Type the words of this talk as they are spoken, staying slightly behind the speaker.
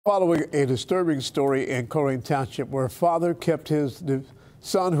Following a disturbing story in Colerain Township where a father kept his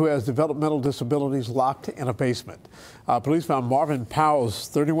son who has developmental disabilities locked in a basement. Police found Marvin Powell's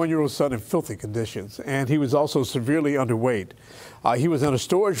 31-year-old son in filthy conditions, and he was also severely underweight. He was in a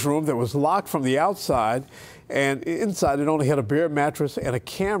storage room that was locked from the outside, and inside it only had a bare mattress and a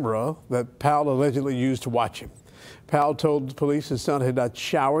camera that Powell allegedly used to watch him. Powell told the police his son had not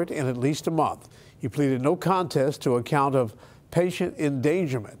showered in at least a month. He pleaded no contest to a count of patient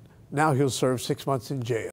endangerment. Now he'll serve 6 months in jail.